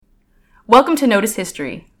Welcome to Notice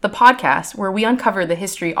History, the podcast where we uncover the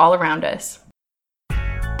history all around us.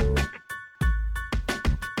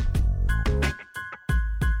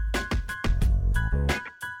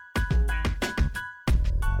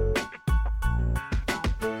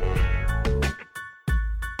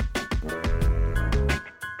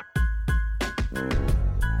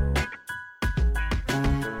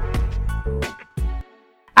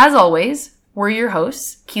 As always, we're your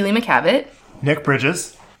hosts, Keely McCavitt, Nick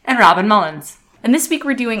Bridges, and Robin Mullins. And this week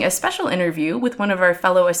we're doing a special interview with one of our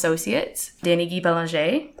fellow associates, Danny Guy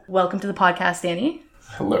Belanger. Welcome to the podcast, Danny.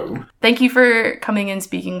 Hello. Thank you for coming and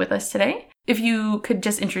speaking with us today. If you could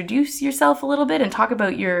just introduce yourself a little bit and talk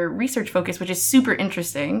about your research focus, which is super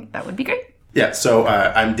interesting, that would be great. Yeah, so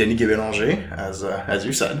I'm Danny Guy Belanger, as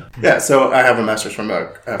you said. Yeah, so I have a master's from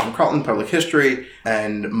Carleton Public History,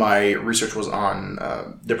 and my research was on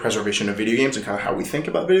the preservation of video games and kind of how we think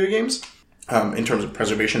about video games in terms of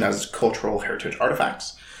preservation as cultural heritage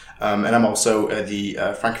artifacts. And I'm also the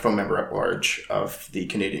Francophone member at large of the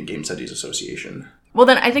Canadian Game Studies Association. Well,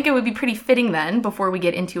 then I think it would be pretty fitting then, before we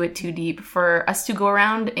get into it too deep, for us to go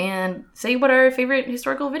around and say what our favorite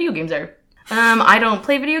historical video games are. I don't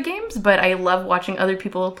play video games, but I love watching other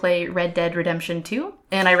people play Red Dead Redemption 2,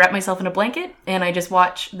 and I wrap myself in a blanket, and I just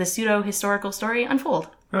watch the pseudo-historical story unfold.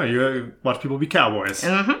 Oh, you watch people be cowboys.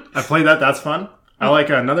 Mm-hmm. I played that, that's fun. I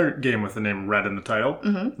like another game with the name Red in the title,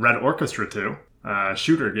 Red Orchestra 2,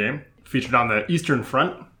 shooter game, featured on the Eastern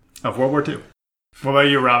Front of World War II. What about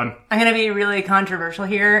you, Robin? I'm going to be really controversial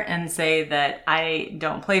here and say that I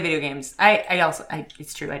don't play video games.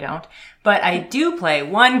 It's true, I don't. But I do play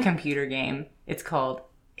one computer game. It's called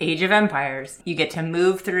Age of Empires. You get to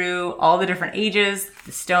move through all the different ages,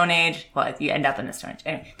 the Stone Age. Well, you end up in the Stone Age.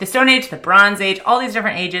 Anyway, the Stone Age, the Bronze Age, all these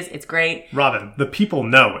different ages. It's great. Robin, the people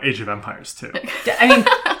know Age of Empires too. I mean,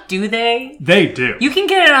 do they? They do. You can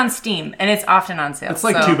get it on Steam, and it's often on sale. It's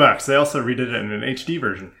like $2. They also redid it in an HD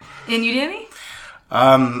version. And you, Danny?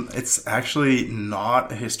 It's actually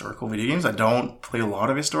not a historical video games. I don't play a lot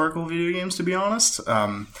of historical video games, to be honest.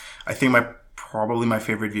 I think probably my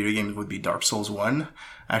favorite video game would be Dark Souls 1.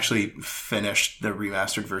 I actually finished the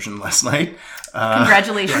remastered version last night.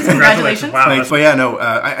 Congratulations. Wow. But yeah, no,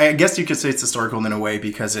 I guess you could say it's historical in a way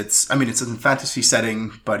because it's a fantasy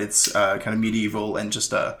setting, but it's kind of medieval and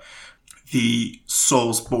just the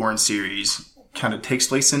Soulsborne series kind of takes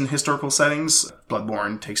place in historical settings.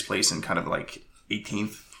 Bloodborne takes place in kind of like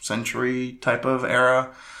 18th century type of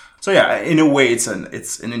era. So yeah, in a way, it's an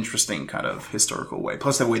interesting kind of historical way.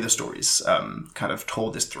 Plus the way the story's kind of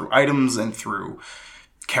told is through items and through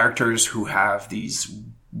characters who have these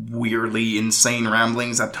weirdly insane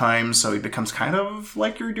ramblings at times. So it becomes kind of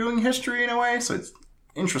like you're doing history in a way. So it's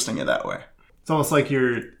interesting in that way. It's almost like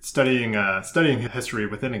you're studying history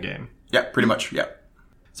within a game. Yeah, pretty much. Yeah.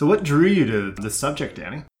 So what drew you to this subject,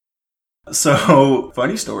 Danny? So,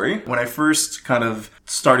 funny story. When I first kind of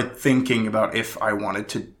started thinking about if I wanted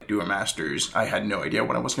to do a master's, I had no idea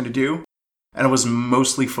what I was going to do. And I was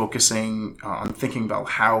mostly focusing on thinking about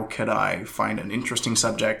how could I find an interesting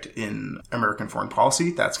subject in American foreign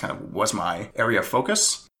policy. That's kind of was my area of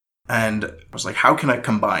focus. And I was like, how can I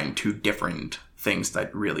combine two different things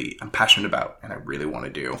that really I'm passionate about and I really want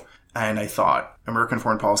to do? And I thought, American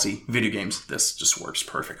foreign policy, video games, this just works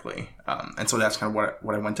perfectly. And so that's kind of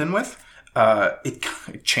what I went in with.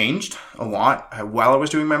 It changed a lot while I was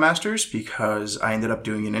doing my master's because I ended up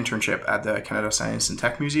doing an internship at the Canada Science and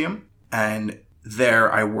Tech Museum. And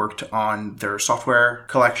there I worked on their software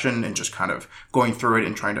collection and just kind of going through it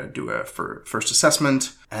and trying to do a first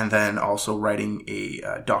assessment. And then also writing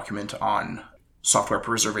a document on software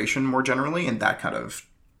preservation more generally. And that kind of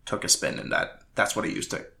took a spin, and that's what I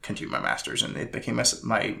used to continue my master's. And it became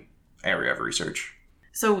my area of research.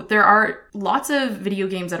 So there are lots of video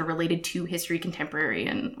games that are related to history, contemporary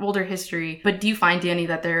and older history. But do you find, Danny,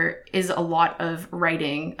 that there is a lot of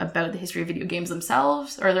writing about the history of video games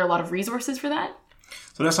themselves? Or are there a lot of resources for that?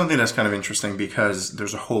 So that's something that's kind of interesting because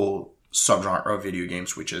there's a whole subgenre of video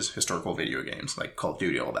games, which is historical video games, like Call of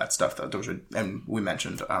Duty, all that stuff. And we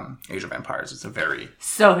mentioned Age of Empires. It's a very...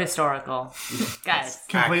 So historical. Guys.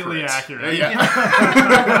 Completely accurate. Yeah.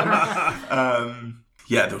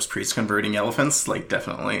 Yeah, those priests converting elephants, like,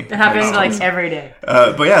 definitely. It happens, like, every day.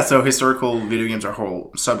 But yeah, so historical video games are a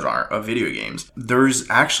whole subgenre of video games. There's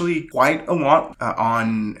actually quite a lot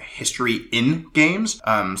on history in games.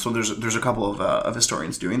 So there's a couple of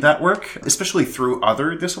historians doing that work, especially through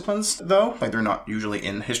other disciplines, though. Like, they're not usually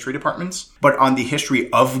in history departments. But on the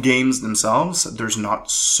history of games themselves, there's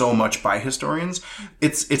not so much by historians.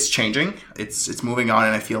 It's changing. It's moving on,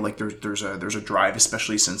 and I feel like there's a drive,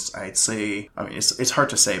 especially since I'd say, I mean, it's hard hard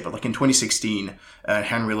to say, but like in 2016,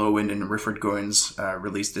 Henry Lowind and Richard Goins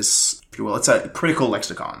released this, if you will, it's a critical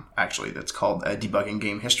lexicon, actually, that's called Debugging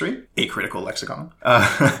Game History, a critical lexicon.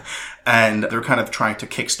 And they're kind of trying to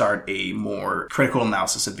kickstart a more critical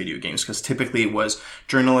analysis of video games, because typically it was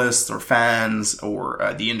journalists or fans or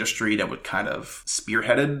the industry that would kind of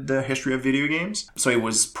spearheaded the history of video games. So it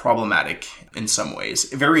was problematic in some ways,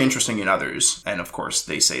 very interesting in others. And of course,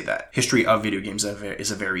 they say that history of video games is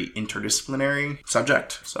a very interdisciplinary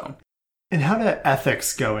subject. So. And how do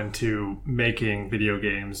ethics go into making video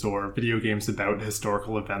games or video games about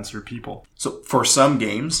historical events or people? So for some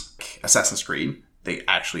games, Assassin's Creed, they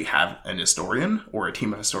actually have an historian or a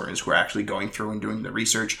team of historians who are actually going through and doing the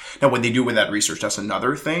research. Now, what they do with that research, that's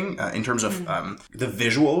another thing. In terms of the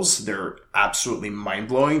visuals, they're absolutely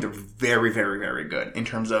mind-blowing. They're very, very, very good. In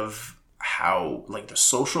terms of how, like, the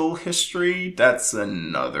social history, that's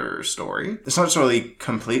another story. It's not necessarily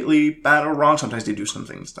completely bad or wrong. Sometimes they do some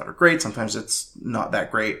things that are great. Sometimes it's not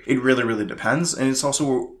that great. It really, really depends. And it's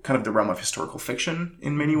also kind of the realm of historical fiction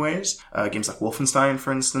in many ways. Games like Wolfenstein,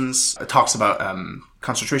 for instance, talks about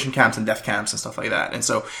concentration camps and death camps and stuff like that. And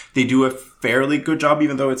so they do a fairly good job,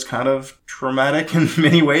 even though it's kind of traumatic in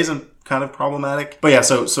many ways and kind of problematic. But yeah,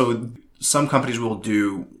 so some companies will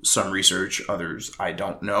do some research, others I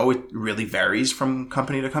don't know. It really varies from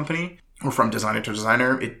company to company or from designer to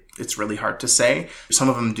designer. It's really hard to say. Some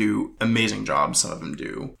of them do amazing jobs, some of them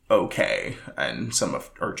do okay, and some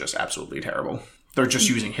are just absolutely terrible. They're just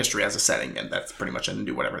using history as a setting, and that's pretty much it, and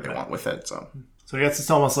do whatever they want with it. So I guess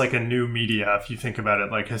it's almost like a new media, if you think about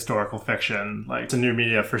it, like historical fiction. Like, it's a new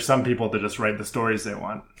media for some people to just write the stories they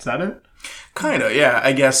want. Is that it? Kind of, yeah,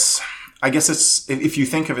 I guess it's, if you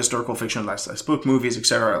think of historical fiction, like book, movies,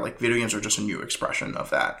 etc., like video games are just a new expression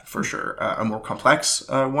of that, for sure. A more complex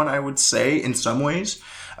one, I would say, in some ways,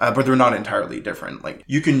 but they're not entirely different. Like,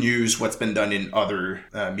 you can use what's been done in other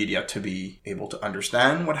media to be able to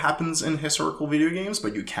understand what happens in historical video games,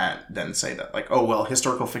 but you can't then say that, like, oh, well,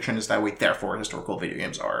 historical fiction is that way, therefore historical video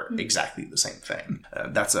games are exactly the same thing.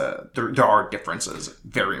 There are differences,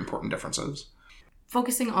 very important differences.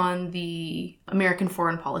 Focusing on the American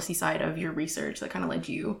foreign policy side of your research that kind of led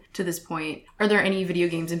you to this point, are there any video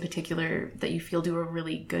games in particular that you feel do a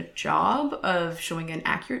really good job of showing an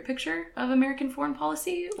accurate picture of American foreign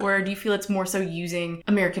policy? Or do you feel it's more so using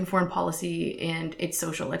American foreign policy and its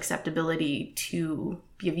social acceptability to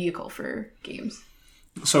be a vehicle for games?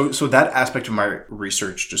 So that aspect of my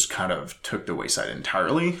research just kind of took the wayside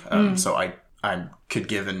entirely. So I could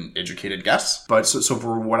give an educated guess, but so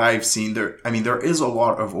for what I've seen, there is a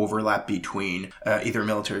lot of overlap between either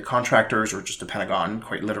military contractors or just the Pentagon,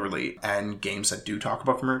 quite literally, and games that do talk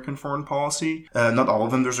about American foreign policy. Not all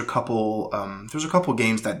of them. There's a couple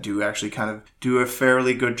games that do actually kind of do a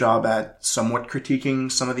fairly good job at somewhat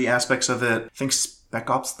critiquing some of the aspects of it. I think Spec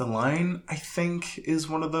Ops: The Line, I think, is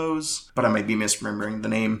one of those, but I might be misremembering the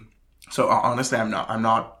name. So honestly, I'm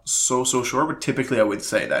not so sure, but typically I would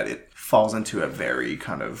say that it falls into a very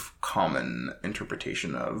kind of common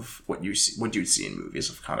interpretation of what you'd see in movies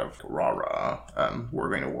of kind of rah-rah, we're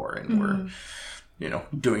going to war and we're,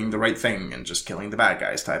 doing the right thing and just killing the bad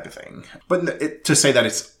guys type of thing. But to say that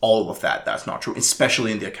it's all of that, that's not true,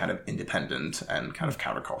 especially in the kind of independent and kind of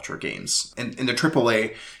counterculture games. In the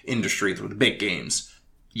AAA industry, with the big games,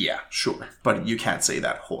 yeah, sure. But you can't say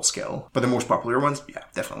that whole scale. But the most popular ones, yeah,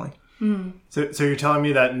 definitely. So you're telling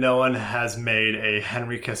me that no one has made a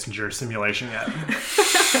Henry Kissinger simulation yet?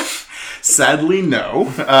 Sadly,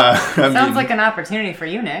 no. Sounds like an opportunity for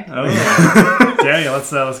you, Nick. Oh, Daniel,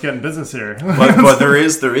 let's get in business here. but there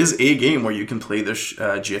is a game where you can play the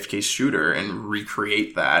JFK shooter and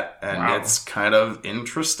recreate that, and wow. It's kind of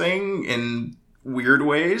interesting in weird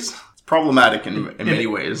ways. It's problematic in many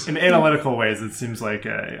ways. In analytical ways, it seems like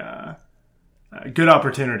a good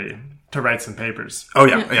opportunity to write some papers. Oh,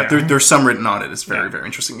 yeah. There's some written on it. It's very, very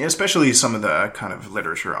interesting. Especially some of the kind of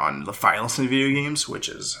literature on the violence in video games, which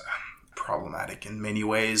is problematic in many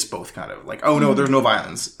ways. Both kind of like, oh, no, there's no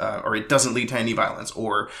violence, or it doesn't lead to any violence,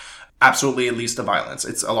 or absolutely at least the violence.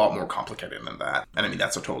 It's a lot more complicated than that. And I mean,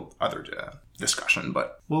 that's a total other discussion,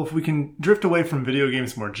 but... Well, if we can drift away from video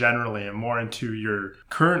games more generally and more into your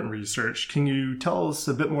current research, can you tell us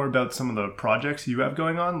a bit more about some of the projects you have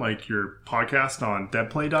going on, like your podcast on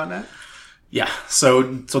deadplay.net? Yeah, so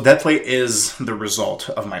Deadplay is the result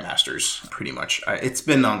of my master's, pretty much. It's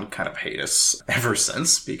been on kind of hiatus ever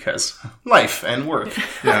since, because life and work,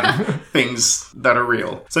 things that are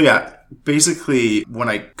real. So yeah, basically, when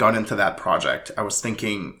I got into that project, I was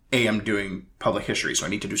thinking, I'm doing public history, so I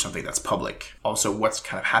need to do something that's public. Also, what's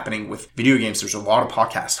kind of happening with video games, there's a lot of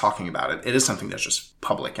podcasts talking about it. It is something that's just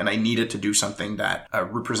public, and I needed to do something that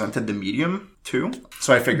represented the medium too.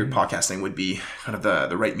 So I figured podcasting would be kind of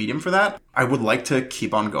the right medium for that. I would like to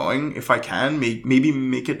keep on going if I can. Maybe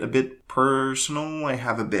make it a bit personal. I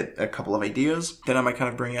have a couple of ideas that I might kind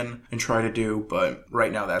of bring in and try to do, but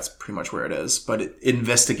right now that's pretty much where it is. But it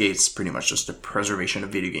investigates pretty much just the preservation of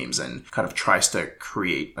video games and kind of tries to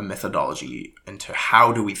create a methodology into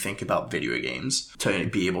how do we think about video games to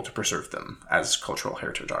be able to preserve them as cultural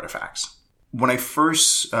heritage artifacts. When I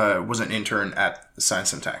first was an intern at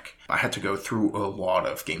Science and Tech, I had to go through a lot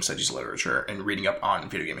of game studies literature and reading up on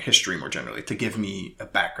video game history more generally to give me a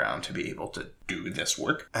background to be able to do this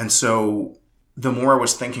work. And so the more I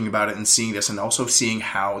was thinking about it and seeing this, and also seeing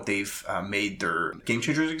how they've made their Game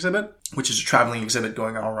Changers exhibit, which is a traveling exhibit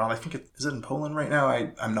going all around. I think is it in Poland right now?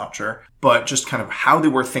 I'm not sure. But just kind of how they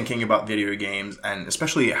were thinking about video games, and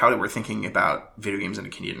especially how they were thinking about video games in a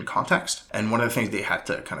Canadian context. And one of the things they had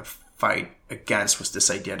to kind of fight against was this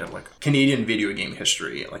idea that like Canadian video game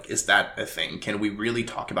history, like, is that a thing? Can we really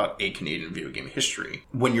talk about a Canadian video game history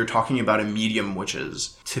when you're talking about a medium which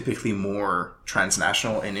is typically more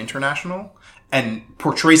transnational and international and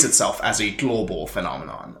portrays itself as a global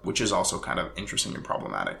phenomenon, which is also kind of interesting and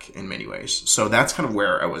problematic in many ways. So that's kind of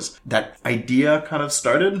where that idea kind of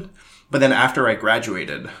started. But then after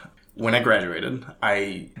when I graduated,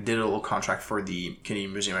 I did a little contract for the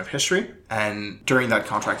Canadian Museum of History. And during that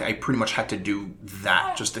contract, I pretty much had to do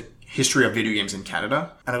that, just the history of video games in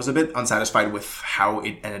Canada. And I was a bit unsatisfied with how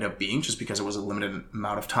it ended up being, just because it was a limited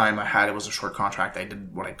amount of time I had. It was a short contract. I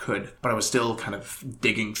did what I could, but I was still kind of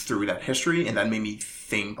digging through that history. And that made me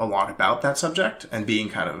think a lot about that subject and being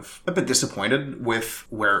kind of a bit disappointed with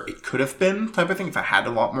where it could have been type of thing. If I had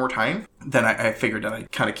a lot more time, then I figured that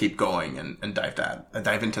I'd kind of keep going and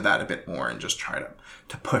dive into that a bit more and just try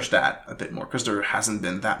to push that a bit more, because there hasn't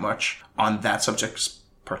been that much on that subject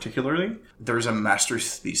particularly. There's a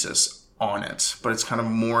master's thesis on it, but it's kind of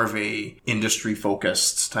more of a industry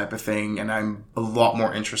focused type of thing. And I'm a lot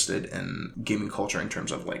more interested in gaming culture in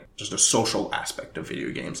terms of like just the social aspect of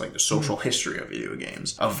video games, like the social history of video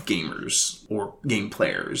games, of gamers or game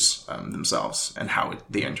players themselves, and how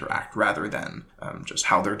they interact, rather than just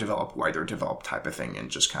how they're developed, why they're developed type of thing, and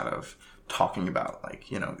just kind of talking about like,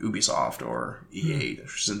 Ubisoft or EA,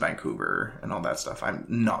 which is in Vancouver, and all that stuff. I'm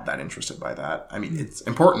not that interested by that. I mean, it's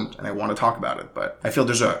important and I want to talk about it, but I feel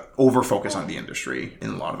there's a over focus on the industry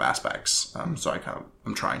in a lot of aspects. So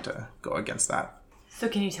I'm trying to go against that. So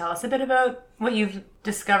can you tell us a bit about what you've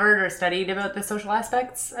discovered or studied about the social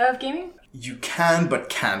aspects of gaming? You can, but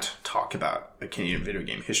can't talk about a Canadian video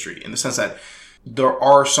game history, in the sense that there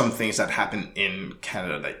are some things that happen in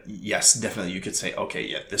Canada that, yes, definitely you could say, okay,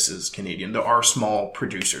 yeah, this is Canadian. There are small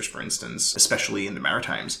producers, for instance, especially in the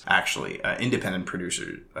Maritimes, actually, independent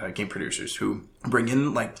producers, game producers who bring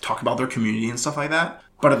in, like, talk about their community and stuff like that.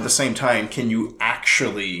 But at the same time, can you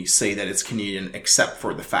actually say that it's Canadian except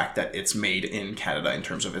for the fact that it's made in Canada in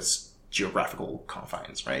terms of its geographical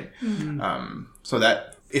confines, right? Mm-hmm. So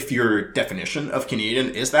that if your definition of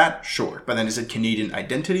Canadian is that, sure. But then is it Canadian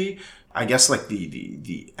identity? I guess like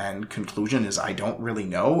the end conclusion is I don't really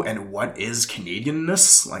know. And what is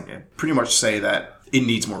Canadianness? Like, I pretty much say that it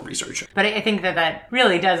needs more research. But I think that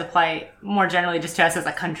really does apply more generally just to us as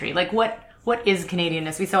a country. Like, what is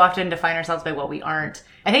Canadianness? We so often define ourselves by what we aren't.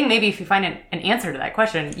 I think maybe if you find an answer to that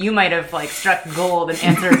question, you might have like struck gold and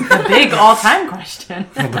answered the big all-time question.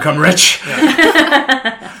 We'll become rich.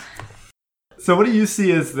 So what do you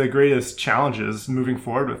see as the greatest challenges moving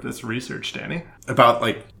forward with this research, Danny? About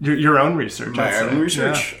like your own research. My own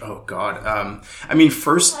research? Yeah. Oh God. I mean,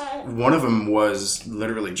 first one of them was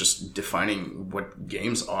literally just defining what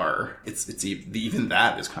games are. It's even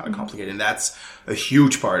that is kind of complicated. And that's a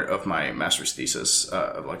huge part of my master's thesis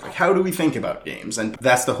of like how do we think about games? And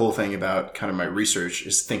that's the whole thing about kind of my research,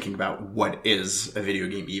 is thinking about what is a video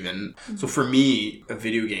game even. So for me, a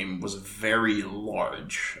video game was very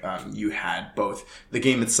large. You had both the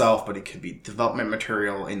game itself, but it could be development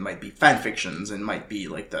material, it might be fan fictions, and might be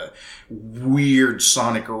like the weird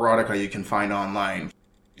Sonic erotica you can find online.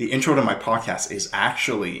 The intro to my podcast is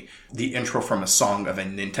actually the intro from a song of a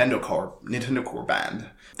Nintendo Core band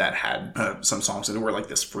that had some songs that were like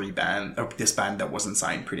this free band, or this band that wasn't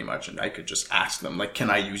signed pretty much, and I could just ask them like, can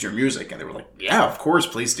I use your music? And they were like, yeah, of course,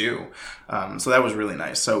 please do. So that was really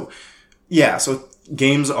nice. So yeah, so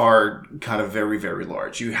games are kind of very, very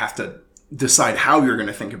large. You have to decide how you're going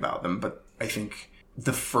to think about them, but I think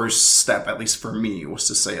the first step, at least for me, was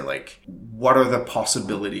to say like, what are the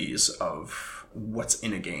possibilities of what's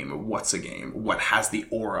in a game, what's a game, what has the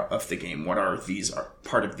aura of the game, what are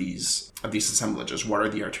part of these assemblages, what are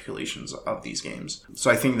the articulations of these games. So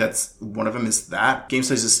I think that's one of them is that game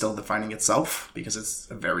studies is still defining itself because it's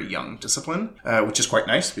a very young discipline, which is quite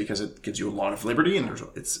nice because it gives you a lot of liberty and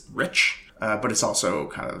it's rich. But it's also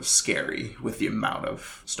kind of scary with the amount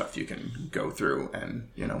of stuff you can go through and,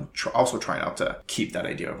 also try not to keep that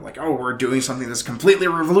idea of like, oh, we're doing something that's completely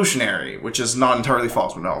revolutionary, which is not entirely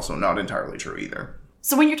false, but also not entirely true either.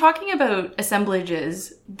 So when you're talking about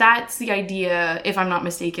assemblages, that's the idea, if I'm not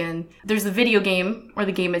mistaken. There's the video game or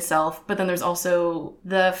the game itself, but then there's also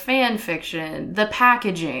the fan fiction, the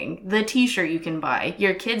packaging, the t-shirt you can buy,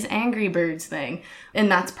 your kid's Angry Birds thing. And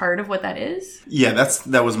that's part of what that is? Yeah,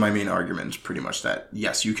 that was my main argument, pretty much, that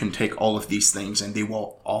yes, you can take all of these things and they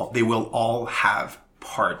will all have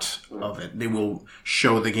part of it. They will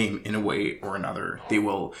show the game in a way or another. They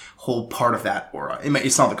will hold part of that aura.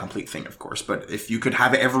 It's not the complete thing, of course, but if you could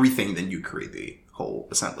have everything, then you create the whole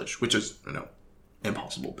assemblage, which is,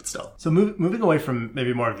 impossible, but still. So moving away from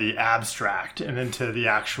maybe more of the abstract and into the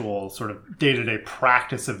actual sort of day-to-day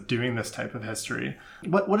practice of doing this type of history,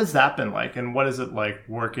 what has that been like? And what is it like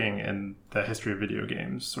working in the history of video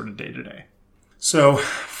games sort of day-to-day? So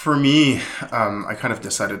for me, I kind of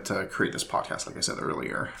decided to create this podcast, like I said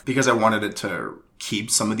earlier, because I wanted it to keep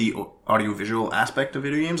some of the audiovisual aspect of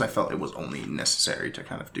video games. I felt it was only necessary to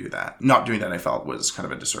kind of do that. Not doing that, I felt, was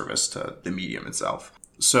kind of a disservice to the medium itself.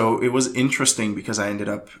 So it was interesting because I ended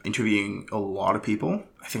up interviewing a lot of people.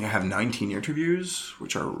 I think I have 19 interviews,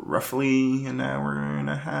 which are roughly an hour and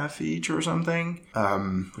a half each or something,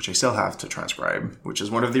 which I still have to transcribe, which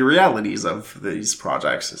is one of the realities of these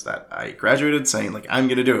projects, is that I graduated saying, like, I'm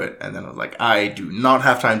going to do it. And then I was like, I do not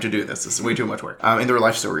have time to do this. This is way too much work. And there are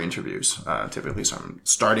life story interviews, typically. So I'm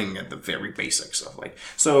starting at the very basics of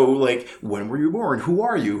when were you born? Who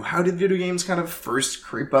are you? How did video games kind of first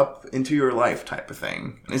creep up into your life type of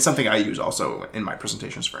thing? And it's something I use also in my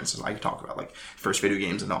presentations, for instance. I talk about like first video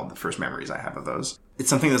games and all the first memories I have of those. It's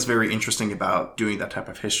something that's very interesting about doing that type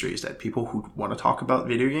of history is that people who want to talk about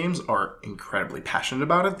video games are incredibly passionate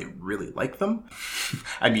about it. They really like them.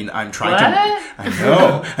 I mean, I'm trying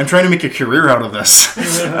to make a career out of this.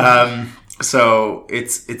 So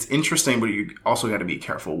it's interesting, but you also got to be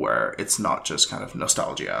careful where it's not just kind of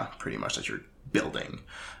nostalgia pretty much that you're building.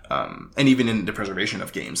 And even in the preservation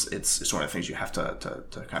of games, it's one of the things you have to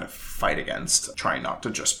kind of fight against, trying not to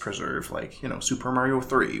just preserve Super Mario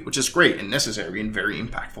 3, which is great and necessary and very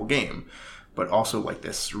impactful game. But also like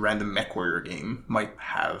this random MechWarrior game might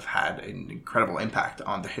have had an incredible impact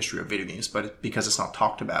on the history of video games, but because it's not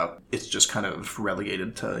talked about, it's just kind of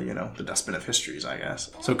relegated to, the dustbin of histories, I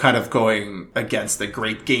guess. So kind of going against the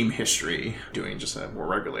great game history, doing just a more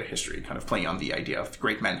regular history, kind of playing on the idea of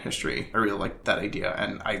great men history. I really like that idea,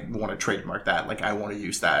 and I want to trademark that. Like, I want to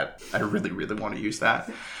use that. I really, really want to use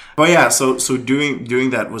that. But yeah, so doing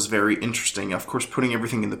that was very interesting. Of course, putting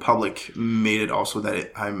everything in the public made it also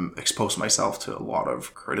that I'm exposed myself to a lot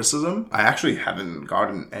of criticism. I actually haven't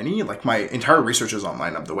gotten any. Like, my entire research is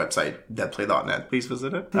online on the website, deadplay.net. Please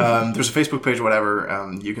visit it. There's a Facebook page,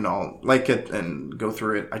 whatever. You can all like it and go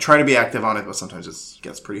through it. I try to be active on it, but sometimes it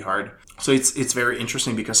gets pretty hard. So it's very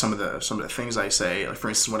interesting because some of the things I say, like for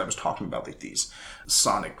instance, when I was talking about like these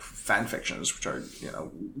Sonic fan fictions, which are,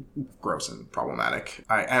 gross and problematic,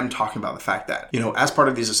 I am talking about the fact that, as part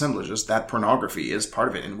of these assemblages, that pornography is part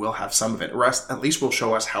of it and will have some of it, or at least will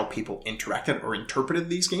show us how people interacted or interpreted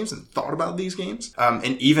these games and thought about these games.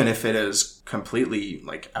 And even if it is completely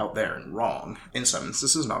like out there and wrong, in some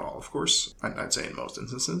instances, not all, of course, I'd say in most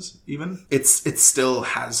instances even, it still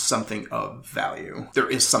has something of value. There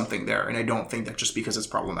is something there, and I don't think that just because it's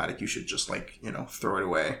problematic, you should just throw it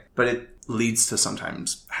away. But it leads to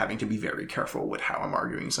sometimes having to be very careful with how I'm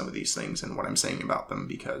arguing some of these things and what I'm saying about them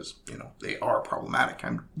because, they are problematic.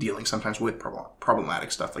 I'm dealing sometimes with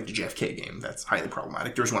problematic stuff like the JFK game. That's highly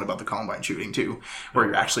problematic. There's one about the Columbine shooting too, where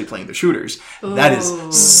you're actually playing the shooters. Ooh. That is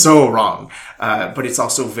so wrong. But it's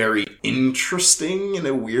also very interesting in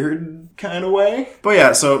a weird kind of way. But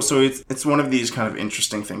yeah, so it's one of these kind of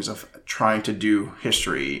interesting things of trying to do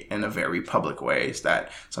history in a very public way is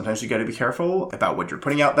that sometimes you got to be careful about what you're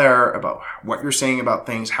putting out there, about what you're saying about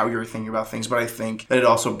things, how you're thinking about things. But I think that it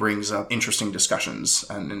also brings up interesting discussions,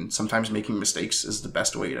 and sometimes making mistakes is the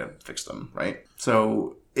best way to fix them, right?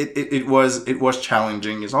 So it was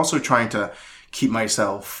challenging. It's also trying to keep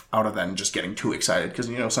myself out of that and just getting too excited because,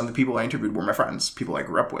 some of the people I interviewed were my friends, people I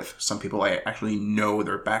grew up with, some people I actually know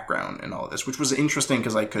their background and all of this, which was interesting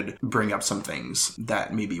because I could bring up some things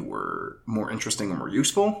that maybe were more interesting and more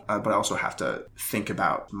useful, but I also have to think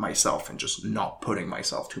about myself and just not putting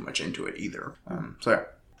myself too much into it either. So yeah.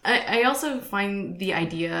 I also find the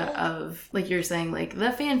idea of, like you're saying, like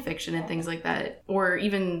the fan fiction and things like that, or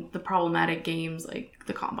even the problematic games like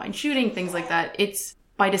the Combine shooting, things like that, it's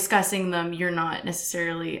by discussing them, you're not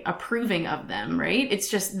necessarily approving of them, right? It's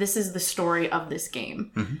just, this is the story of this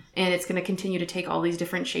game. Mm-hmm. And it's going to continue to take all these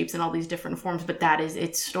different shapes and all these different forms, but that is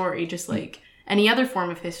its story, just like any other form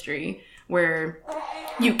of history where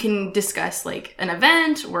you can discuss like an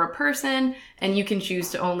event or a person, and you can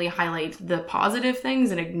choose to only highlight the positive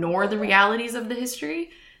things and ignore the realities of the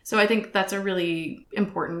history. So I think that's a really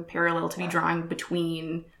important parallel to be drawing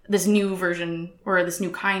between this new version or this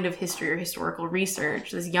new kind of history or historical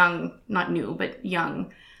research, this young, not new, but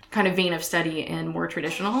young kind of vein of study and more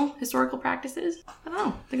traditional historical practices. I don't know.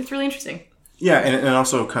 I think it's really interesting. Yeah, and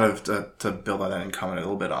also kind of to build on that and comment a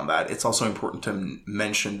little bit on that, it's also important to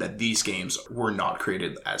mention that these games were not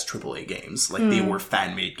created as AAA games. Like, they were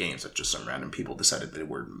fan-made games that just some random people decided they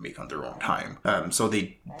would make on their own time. So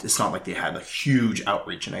it's not like they had a huge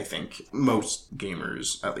outreach, and I think most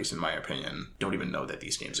gamers, at least in my opinion, don't even know that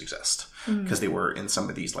these games exist. Because they were in some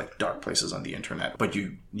of these, like, dark places on the internet. But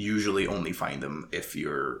you usually only find them if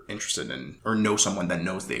you're interested in, or know someone that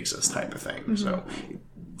knows they exist type of thing. So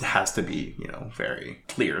it has to be, very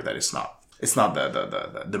clear that it's not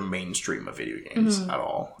the mainstream of video games at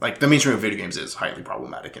all. Like, the mainstream of video games is highly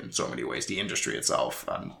problematic in so many ways. The industry itself,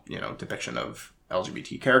 depiction of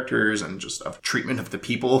LGBT characters and just of treatment of the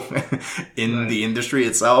people in the industry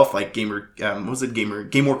itself. Like Game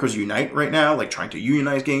Workers Unite right now, like trying to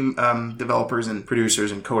unionize game developers and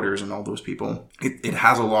producers and coders and all those people. It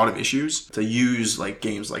has a lot of issues. To use like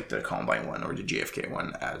games like the Combine one or the GFK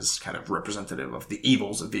one as kind of representative of the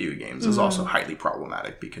evils of video games is also highly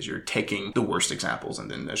problematic, because you're taking the worst examples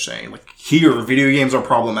and then they're saying like, here, video games are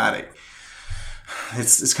problematic.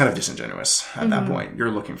 It's kind of disingenuous at that point.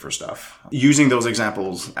 You're looking for stuff. Using those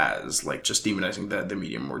examples as like just demonizing the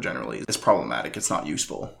medium more generally is problematic. It's not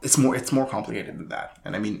useful. It's more complicated than that.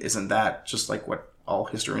 And I mean, isn't that just like what all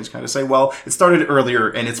historians kind of say? Well, it started earlier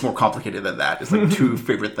and it's more complicated than that. It's like two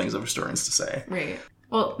favorite things of historians to say. Right.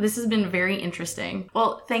 Well, this has been very interesting.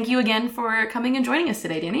 Well, thank you again for coming and joining us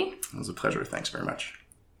today, Danny. It was a pleasure. Thanks very much.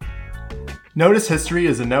 Notice History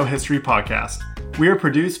is a No History podcast. We are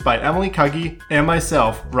produced by Emily Cuggy and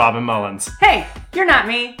myself, Robin Mullins. Hey, you're not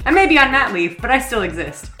me. I may be on mat leave, but I still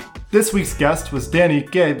exist. This week's guest was Danny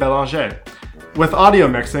Gay Belanger, with audio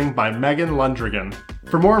mixing by Megan Lundrigan.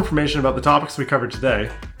 For more information about the topics we covered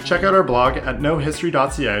today, check out our blog at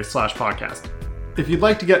nohistory.ca/podcast. If you'd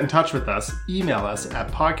like to get in touch with us, email us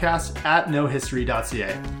at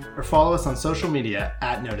podcast@nohistory.ca or follow us on social media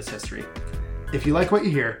 @Notice History. If you like what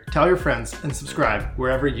you hear, tell your friends and subscribe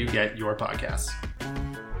wherever you get your podcasts.